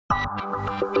Hi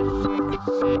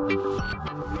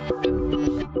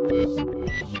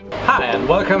and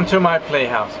welcome to my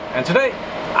playhouse, and today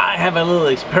I have a little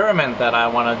experiment that I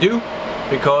want to do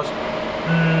because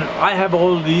I have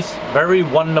all these very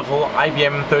wonderful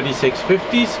IBM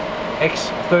 3650s,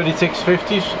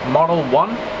 x3650s Model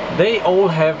 1. They all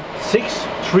have 6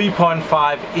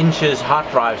 3.5 inches hard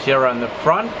drives here on the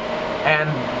front, and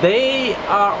they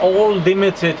are all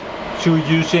limited to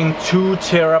using 2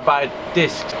 terabyte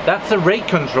disks. That's the RAID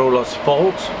controller's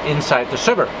fault inside the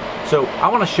server. So I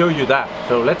want to show you that.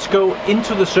 So let's go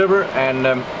into the server and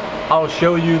I'll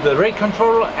show you the RAID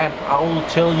controller and I'll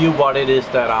tell you what it is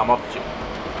that I'm up to.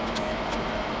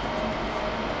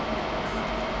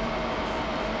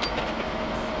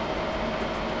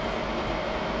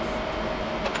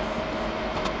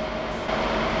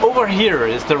 Over here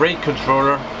is the RAID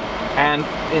controller, and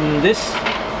in this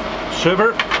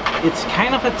server it's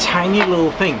kind of a tiny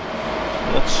little thing.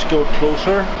 Let's go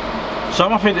closer.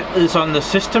 Some of it is on the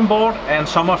system board and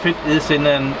some of it is in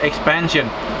an expansion.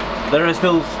 There is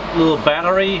this little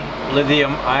battery,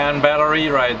 lithium ion battery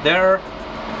right there,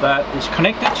 that is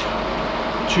connected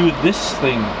to this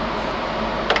thing.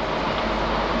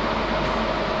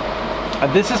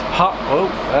 And this is part, oh,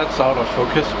 that's out of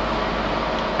focus.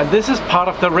 And this is part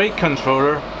of the RAID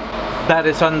controller that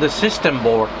is on the system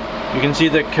board. You can see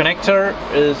the connector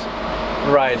is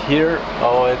right here.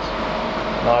 Oh, it's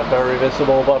not very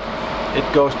visible, but it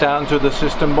goes down to the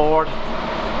system board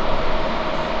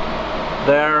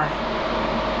there.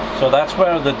 So that's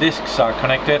where the disks are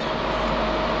connected.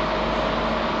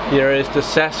 Here is the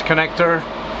SAS connector.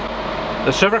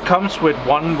 The server comes with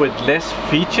one with less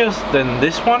features than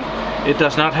this one. It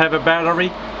does not have a battery.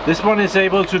 This one is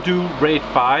able to do RAID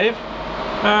 5,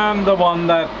 and the one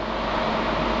that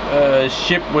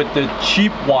shipped with the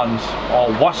cheap ones, or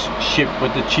was shipped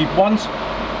with the cheap ones,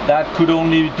 that could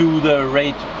only do the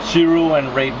RAID 0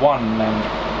 and RAID 1 and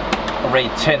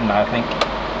RAID 10, I think.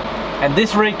 And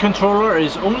this RAID controller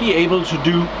is only able to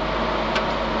do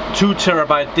 2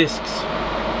 terabyte disks.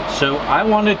 So I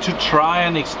wanted to try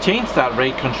and exchange that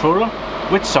RAID controller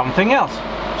with something else,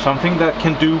 something that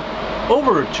can do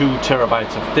over 2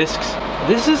 terabytes of disks.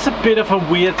 This is a bit of a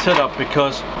weird setup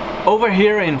because over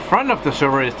here in front of the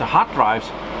server is the hard drives,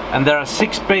 and there are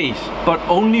 6 bays but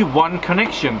only 1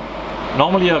 connection.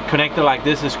 Normally a connector like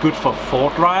this is good for 4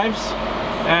 drives,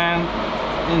 and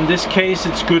in this case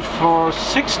it's good for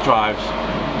 6 drives.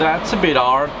 That's a bit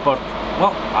odd, but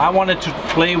well, I wanted to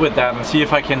play with that and see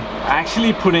if I can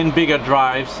actually put in bigger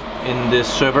drives in this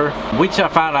server, which I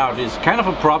found out is kind of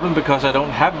a problem because I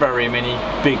don't have very many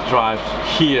big drives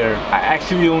here. I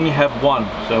actually only have 1,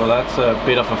 so that's a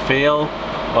bit of a fail,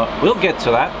 but we'll get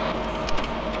to that.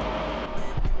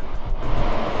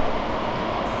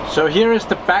 So here is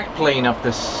the back plane of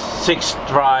the 6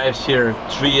 drives here,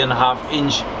 3.5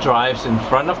 inch drives in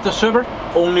front of the server.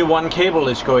 Only 1 cable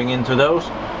is going into those.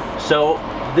 So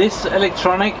this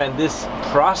electronic and this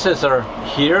processor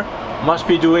here must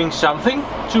be doing something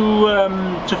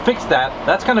to fix that.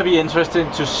 That's going to be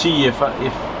interesting to see if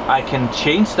I can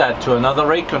change that to another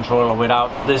RAID controller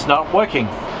without this not working.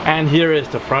 And here is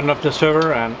the front of the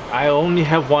server, and I only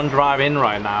have 1 drive in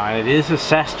right now, and it is a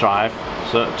SAS drive,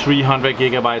 so 300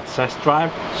 gigabyte SAS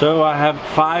drive. So I have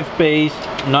 5 bays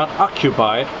not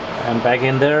occupied, and back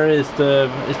in there is the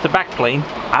back plane.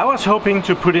 I was hoping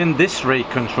to put in this RAID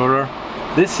controller.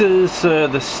 This is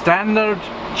the standard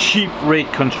cheap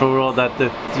RAID controller that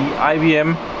the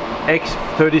IBM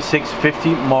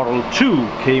x3650 Model 2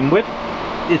 came with.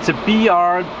 It's a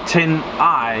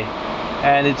BR10i,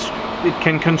 and it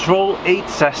can control 8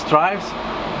 SAS drives,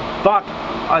 but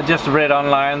I just read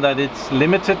online that it's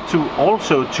limited to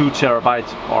also 2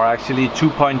 terabytes, or actually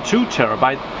 2.2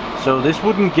 terabyte. So this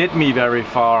wouldn't get me very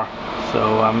far.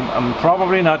 So I'm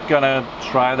probably not gonna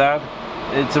try that.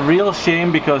 It's a real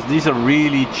shame because these are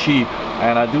really cheap,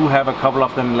 and I do have a couple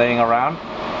of them laying around.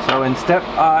 So instead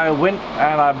I went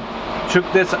and I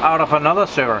took this out of another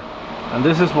server, and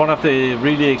this is one of the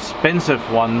really expensive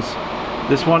ones.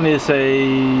 This one is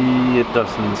it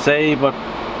doesn't say, but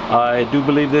I do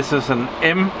believe this is an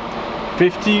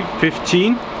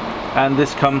M5015, and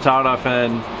this comes out of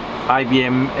an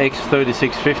IBM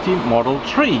x3650 Model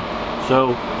 3.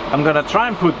 So I'm gonna try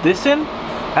and put this in,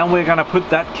 and we're gonna put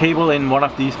that cable in one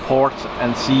of these ports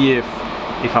and see if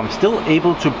I'm still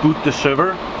able to boot the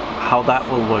server, how that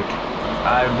will work.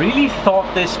 I really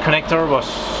thought this connector was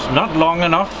not long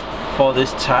enough for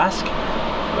this task,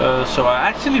 so I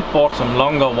actually bought some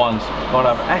longer ones, but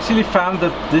I've actually found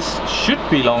that this should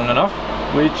be long enough,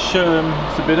 which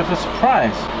is a bit of a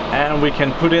surprise. And we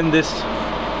can put in this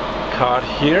card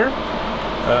here.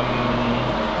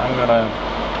 I'm gonna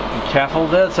Be careful,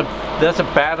 there's a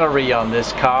battery on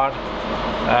this card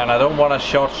and I don't want to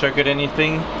short circuit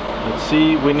anything. Let's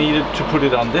see, we needed to put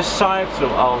it on this side, so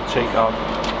I'll take out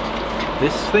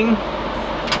this thing,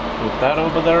 put that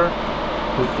over there,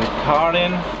 put the card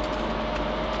in.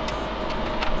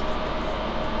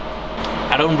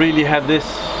 I don't really have this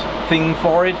thing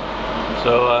for it,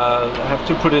 so I have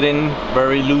to put it in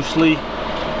very loosely,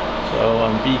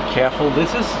 so be careful.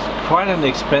 This is quite an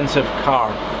expensive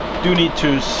card. Do need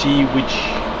to see which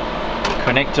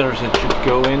connectors it should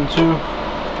go into.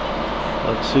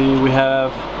 Let's see, we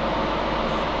have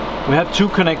two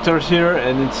connectors here,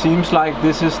 and it seems like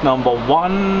this is number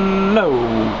one. No,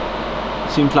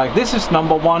 it seems like this is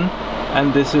number one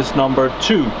and this is number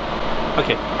two.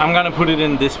 Okay, I'm gonna put it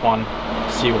in this one,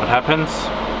 see what happens.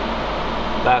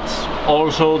 That's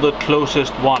also the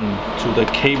closest one to the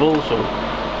cable, so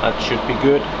that should be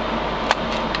good.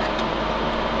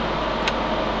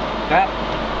 That.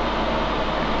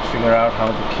 Figure out how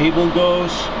the cable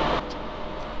goes.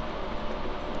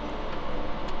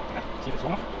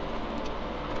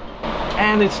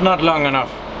 And it's not long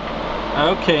enough.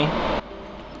 Okay.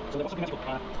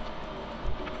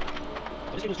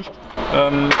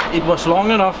 It was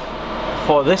long enough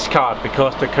for this card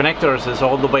because the connectors is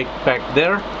all the way back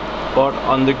there, but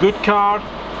on the good card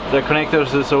the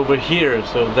connectors is over here,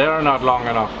 so they're not long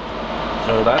enough.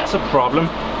 So that's a problem.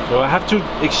 So I have to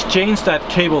exchange that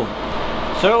cable.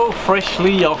 So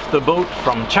freshly off the boat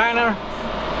from China,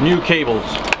 new cables.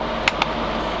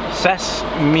 SAS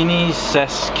mini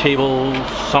SAS cable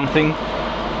something.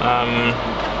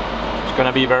 It's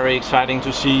gonna be very exciting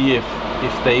to see if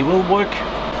they will work.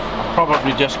 I'm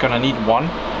probably just gonna need one.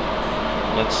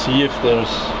 Let's see if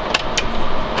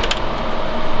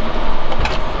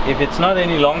it's not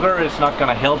any longer, it's not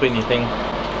gonna help anything.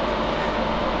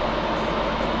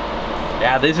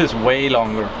 Yeah, this is way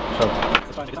longer. So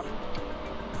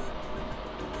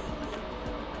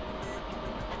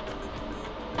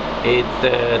it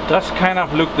does kind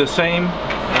of look the same.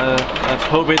 Let's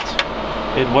hope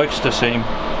it works the same.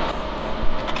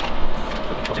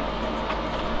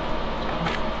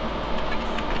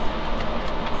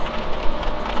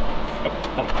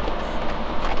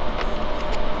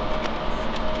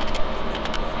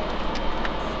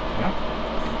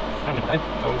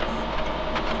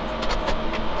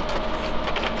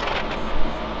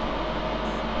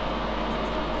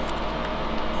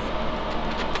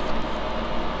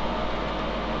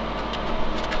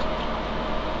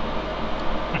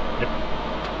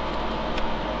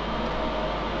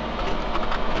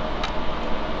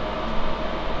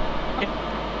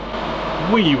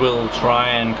 We will try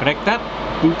and connect that,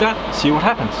 boot that, see what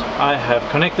happens. I have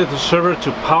connected the server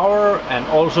to power and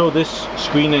also this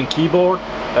screen and keyboard.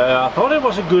 I thought it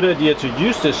was a good idea to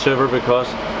use this server because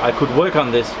I could work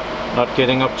on this, not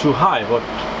getting up too high. But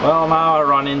well, now I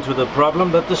run into the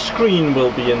problem that the screen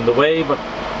will be in the way, but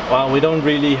well, we don't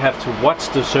really have to watch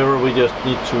the server, we just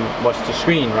need to watch the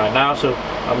screen right now. So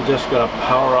I'm just gonna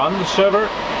power on the server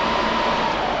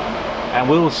and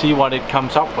we'll see what it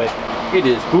comes up with. It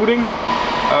is booting.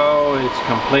 Oh, it's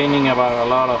complaining about a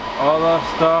lot of other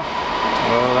stuff.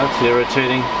 Oh, that's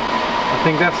irritating. I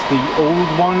think that's the old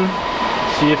one.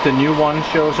 See if the new one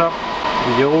shows up.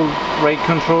 The old Raid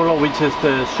Controller, which is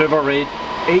the Server Raid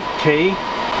 8K.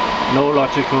 No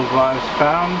logical drives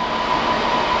found.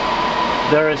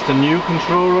 There is the new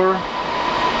controller.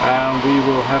 And we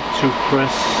will have to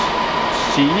press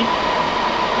C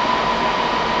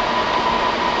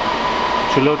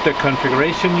to load the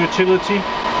configuration utility.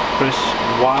 Press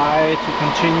Y to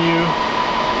continue,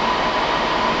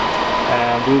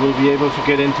 and we will be able to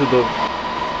get into the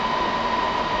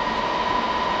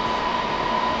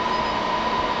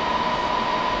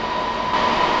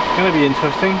it's gonna be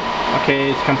interesting. Okay,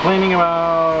 it's complaining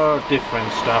about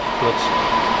different stuff. Let's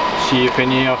see if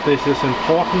any of this is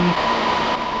important.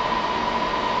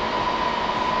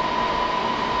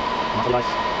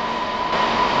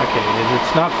 Okay,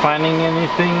 it's not finding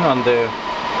anything on the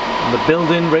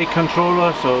built-in Raid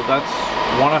Controller, so that's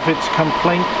one of its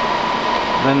complaints.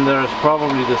 Then there's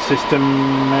probably the system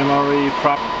memory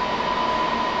prop.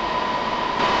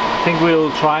 I think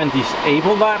we'll try and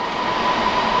disable that.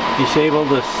 Disable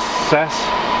the SAS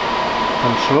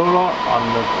controller on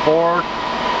the board.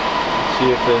 Let's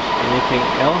see if there's anything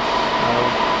else.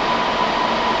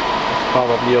 It's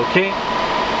probably okay.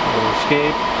 We'll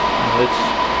escape. And let's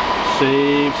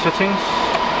save settings.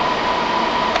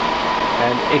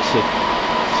 And exit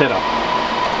setup.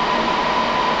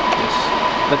 Yes.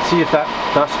 Let's see if that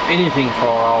does anything for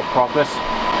our progress.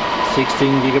 16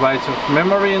 gigabytes of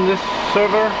memory in this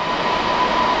server.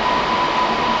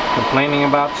 complaining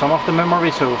about some of the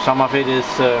memory, so some of it is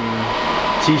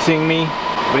teasing me.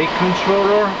 Raid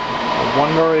Controller, I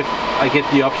wonder if I get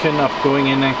the option of going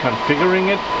in and configuring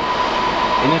it.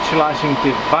 Initializing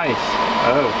device.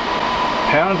 Oh,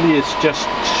 apparently it's just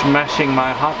smashing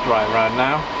my hard drive right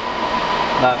now.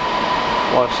 That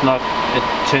was not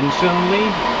intentionally.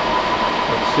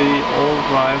 Let's see, all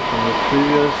drives from the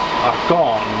previous are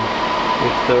gone.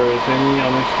 If there is any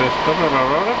unexpected,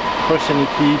 press any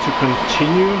key to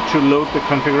continue to load the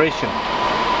configuration.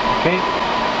 Okay,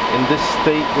 in this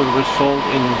state will result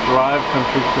in drive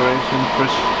configuration.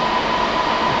 Press.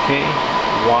 Okay,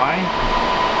 why?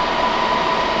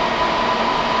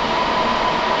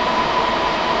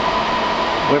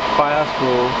 Web BIOS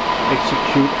will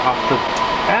execute after,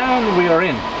 and we are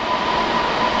in.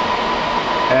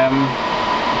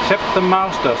 Except the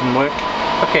mouse doesn't work.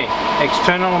 Okay,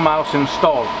 external mouse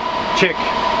installed. Check.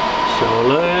 So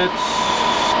let's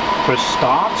press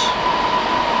start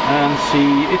and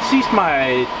see. It sees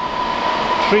my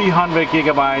 300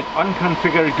 GB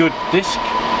unconfigured good disk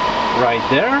right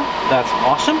there. That's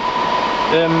awesome.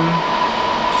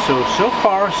 So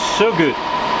far so good.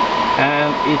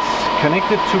 And it's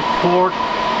connected to port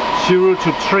 0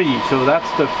 to 3. So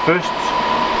that's the first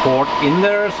port in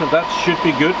there. So that should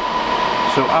be good.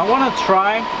 So I want to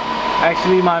try.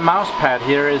 Actually, my mouse pad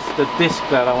here is the disk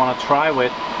that I want to try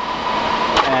with,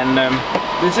 and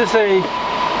this is a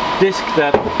disk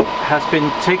that has been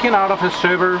taken out of a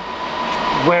server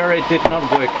where it did not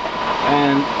work,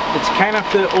 and it's kind of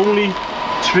the only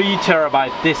 3 TB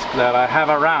disk that I have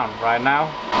around right now.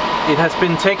 It has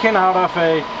been taken out of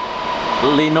a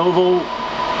Lenovo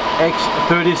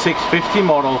x3650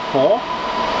 Model 4,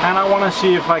 and I want to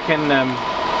see if I can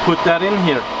put that in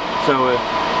here. So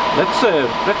let's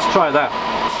try that.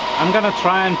 I'm gonna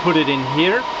try and put it in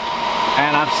here,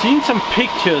 and I've seen some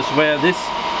pictures where this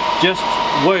just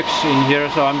works in here,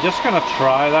 so I'm just gonna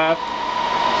try that,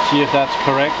 see if that's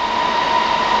correct.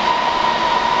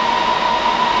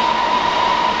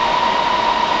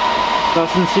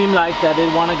 Doesn't seem like that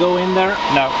it wanna go in there.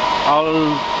 No,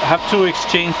 I'll have to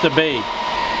exchange the bay.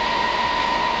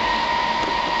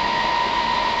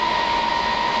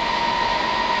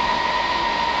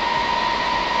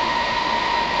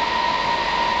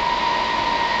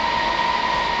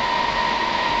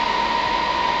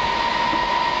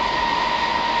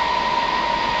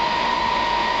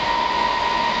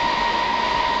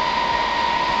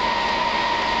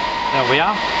 There we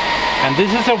are. And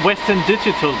this is a Western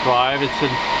Digital drive. It's a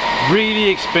really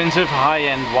expensive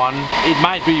high-end one. It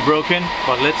might be broken,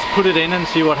 but let's put it in and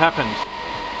see what happens.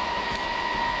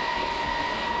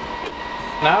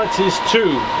 Now it sees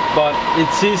 2, but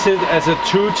it sees it as a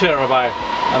 2 TB,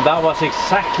 and that was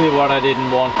exactly what I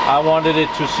didn't want. I wanted it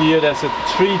to see it as a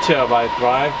 3 TB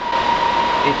drive.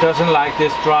 It doesn't like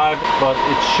this drive, but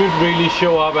it should really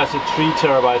show up as a 3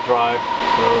 TB drive.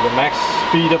 So the max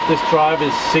speed of this drive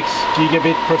is 6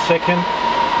 gigabit per second,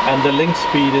 and the link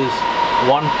speed is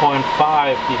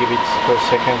 1.5 gigabits per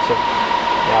second. So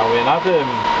yeah, we're not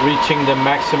reaching the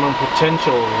maximum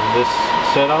potential in this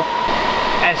setup.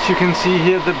 As you can see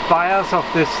here, the BIOS of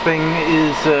this thing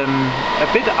is a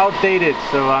bit outdated,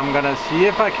 so I'm gonna see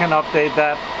if I can update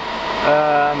that.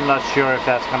 I'm not sure if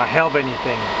that's gonna help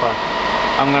anything, but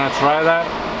I'm gonna try that.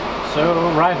 So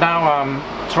right now I'm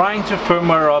trying to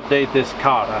firmware update this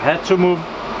card. I had to move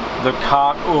the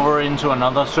card over into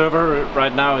another server.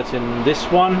 Right now it's in this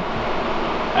one,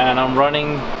 and I'm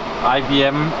running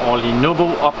IBM or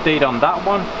Lenovo update on that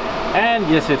one. And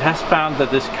yes, it has found that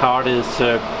this card is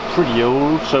pretty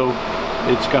old, so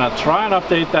it's gonna try and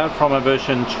update that from a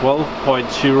version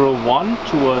 12.01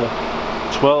 to a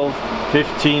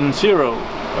 12.15.0.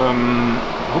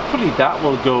 Hopefully that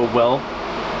will go well.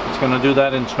 It's gonna do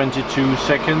that in 22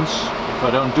 seconds if I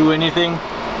don't do anything,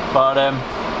 but I'm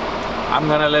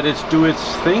gonna let it do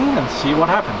its thing and see what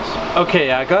happens.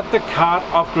 Okay, I got the card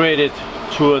upgraded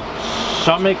to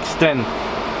some extent.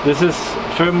 This is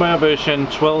firmware version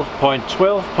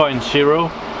 12.12.0.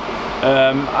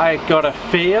 I got a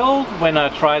fail when I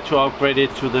tried to upgrade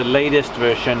it to the latest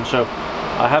version, so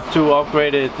I have to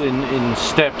upgrade it in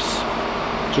steps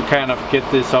to kind of get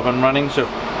this up and running. So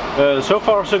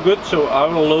far so good. So I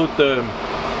will load a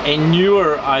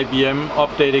newer IBM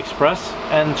Update Express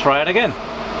and try it again.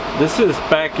 This is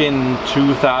back in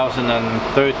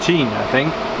 2013, I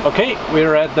think. Okay,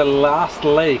 we're at the last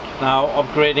leg now,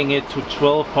 upgrading it to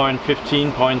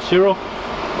 12.15.0.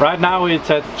 Right now it's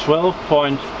at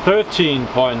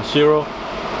 12.13.0,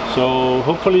 so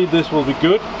hopefully this will be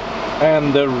good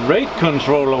and the Raid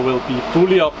Controller will be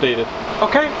fully updated.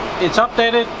 Okay, it's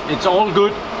updated, it's all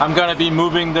good. I'm gonna be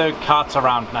moving the carts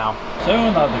around now.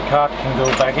 So now the cart can go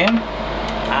back in.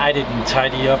 I didn't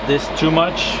tidy up this too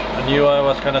much. I knew I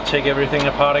was gonna take everything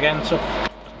apart again, so.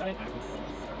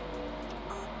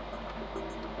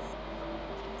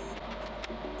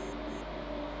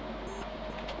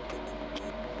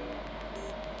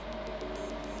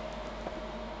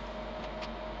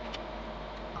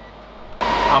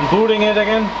 I'm booting it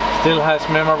again. Still has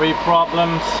memory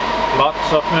problems.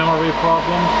 Lots of memory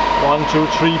problems. 1, 2,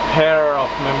 3 pair of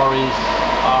memories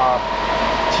are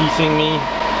teasing me.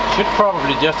 Should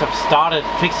probably just have started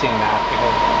fixing that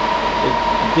because it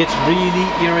gets really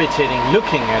irritating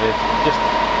looking at it. Just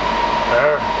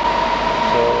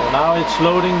So now it's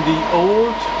loading the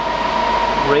old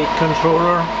Raid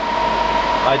controller.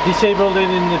 I disabled it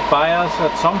in the BIOS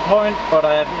at some point, but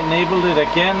I have enabled it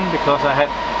again because I had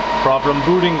problem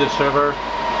booting the server.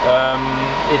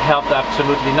 It helped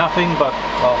absolutely nothing, but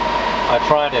well, I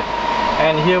tried it.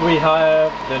 And here we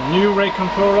have the new Raid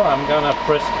controller. I'm gonna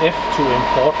press F to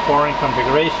import foreign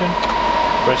configuration.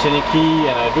 Press any key,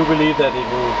 and I do believe that it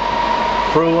will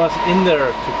throw us in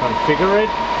there to configure it.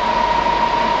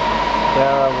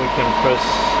 There we can press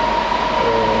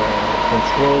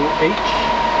Control H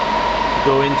to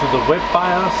go into the web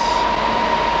BIOS.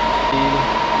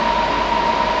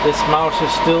 This mouse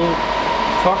is still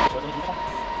fucked.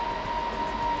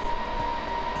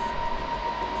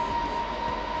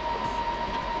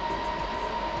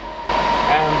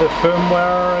 And the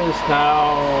firmware is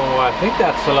now, I think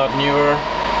that's a lot newer.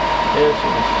 Yes,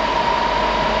 yes.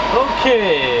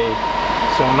 Okay,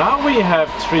 so now we have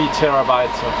 3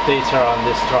 terabytes of data on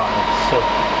this drive. So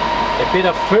a bit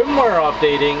of firmware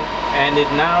updating and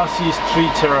it now sees 3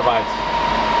 terabytes.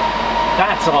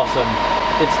 That's awesome.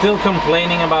 It's still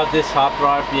complaining about this hard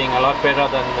drive being a lot better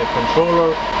than the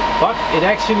controller, but it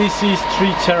actually sees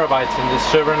 3 terabytes in this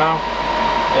server now.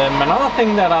 Another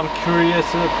thing that I'm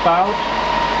curious about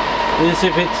is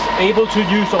if it's able to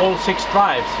use all 6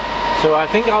 drives. So I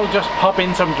think I'll just pop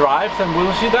in some drives and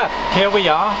we'll see that. Here we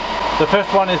are. The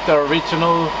first one is the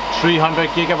original 300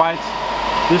 gigabytes.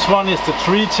 This one is the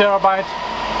 3 terabyte,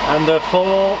 and the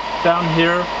 4 down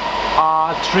here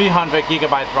are 300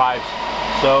 gigabyte drives.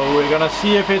 So we're gonna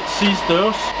see if it sees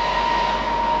those.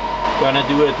 Gonna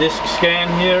do a disk scan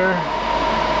here.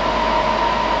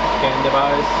 Scan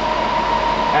device.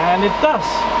 And it does.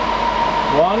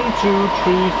 1, 2,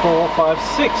 3, 4, 5,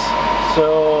 6.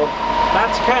 So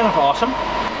that's kind of awesome.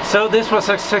 So this was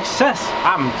a success.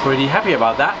 I'm pretty happy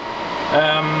about that.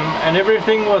 And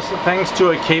everything was thanks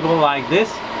to a cable like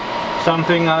this.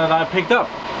 Something that I picked up.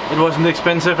 It wasn't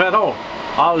expensive at all.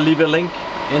 I'll leave a link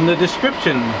in the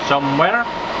description somewhere.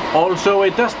 Also,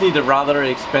 it does need a rather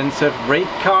expensive RAID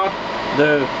card.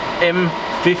 The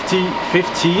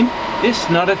M5015 is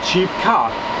not a cheap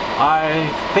card. I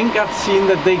think I've seen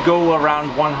that they go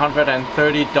around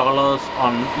 $130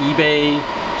 on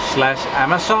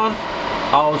eBay/Amazon.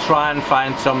 I'll try and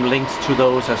find some links to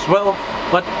those as well.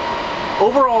 But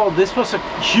overall, this was a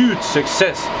huge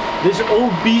success. This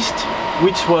old beast,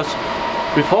 which was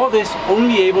before this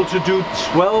only able to do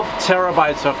 12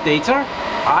 terabytes of data,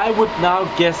 I would now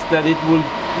guess that it will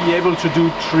be able to do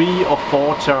 3 or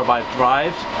 4 terabyte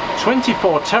drives.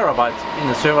 24 terabytes in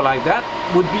a server like that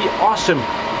would be awesome,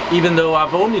 even though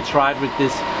I've only tried with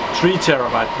this 3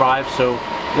 terabyte drive. So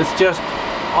let's just,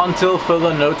 until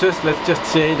further notice, let's just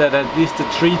say that at least the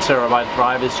 3 terabyte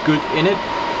drive is good in it,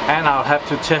 and I'll have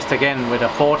to test again with a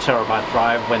 4 terabyte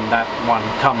drive when that one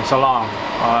comes along.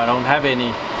 I don't have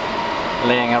any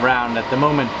laying around at the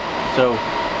moment. So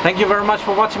thank you very much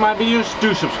for watching my videos.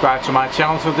 Do subscribe to my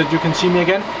channel so that you can see me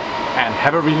again, and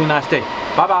have a really nice day.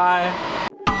 Bye bye.